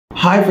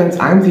Hi friends,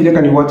 I am Tilak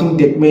and you're watching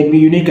Tech Made Me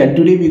Unique, and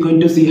today we're going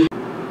to see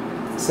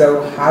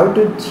how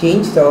to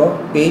change the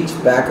page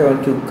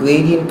background to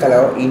gradient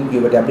color in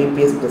your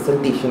WPS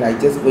presentation.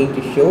 I'm just going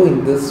to show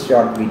in this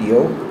short video.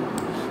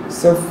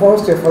 So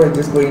first of all, I'm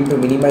just going to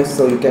minimize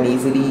so you can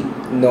easily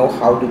know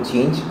how to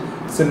change.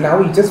 So now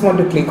you just want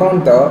to click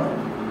on the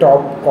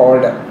top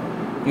called,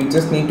 you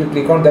just need to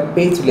click on the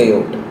page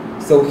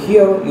layout. So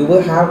here you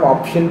will have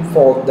option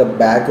for the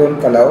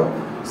background color.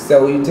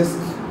 So you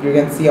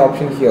can see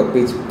option here,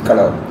 page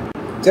color.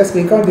 Just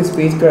click on this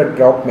page color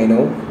drop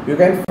menu. You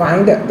can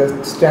find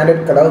the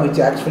standard color which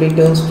actually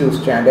turns to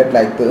standard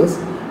like this,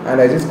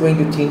 and I'm just going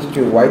to change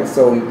to white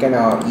so you can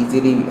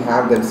easily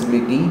have the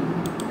visibility.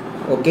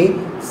 Okay,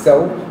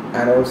 so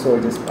and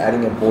also just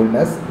adding a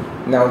boldness.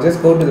 Now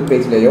just go to the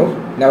page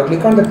layout. Now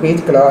click on the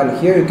page color, and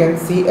here you can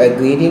see a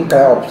gradient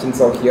color options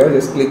over here.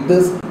 Just click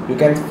this. You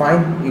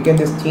can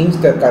just change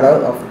the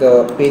color of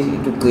the page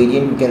into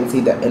gradient. You can see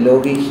the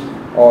yellowish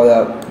or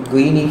the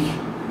greenish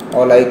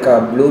or like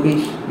a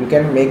bluish. You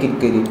can make it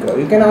gradient color.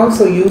 You can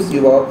also use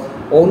your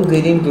own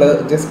gradient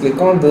color. Just click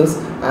on this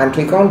and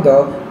click on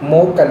the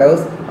more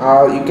colors.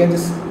 You can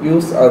just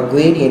use a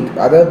gradient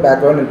other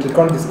background and click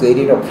on this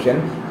gradient option,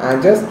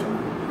 and just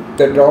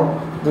the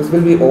drop this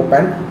will be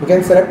open. You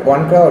can select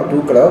one color or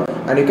two color,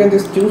 and you can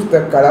just choose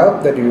the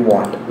color that you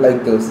want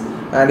like this,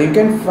 and you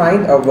can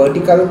find a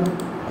vertical,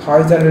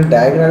 horizontal,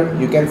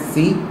 diagonal. You can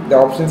see the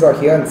options are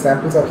here and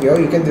samples are here.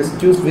 You can just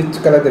choose which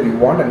color that you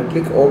want and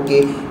click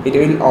OK. It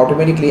will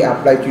automatically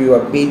apply to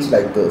your page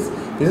like this.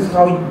 This is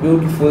how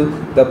beautiful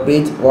the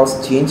page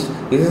was changed.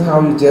 This is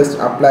how you just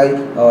apply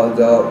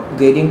the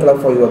gradient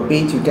color for your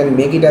page. You can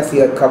make it as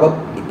a cover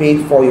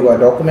page for your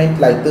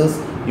document like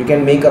this. You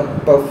can make a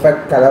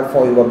perfect color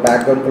for your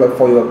background color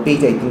for your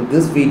page. I think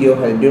this video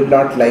helped. Do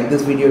not like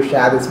this video,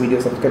 share this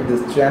video, subscribe to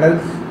this channel.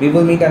 We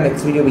will meet our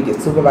next video with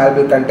a super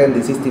valuable content.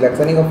 This is Tilak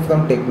signing off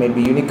from Tech Made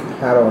Me Unique.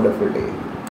 Have a wonderful day.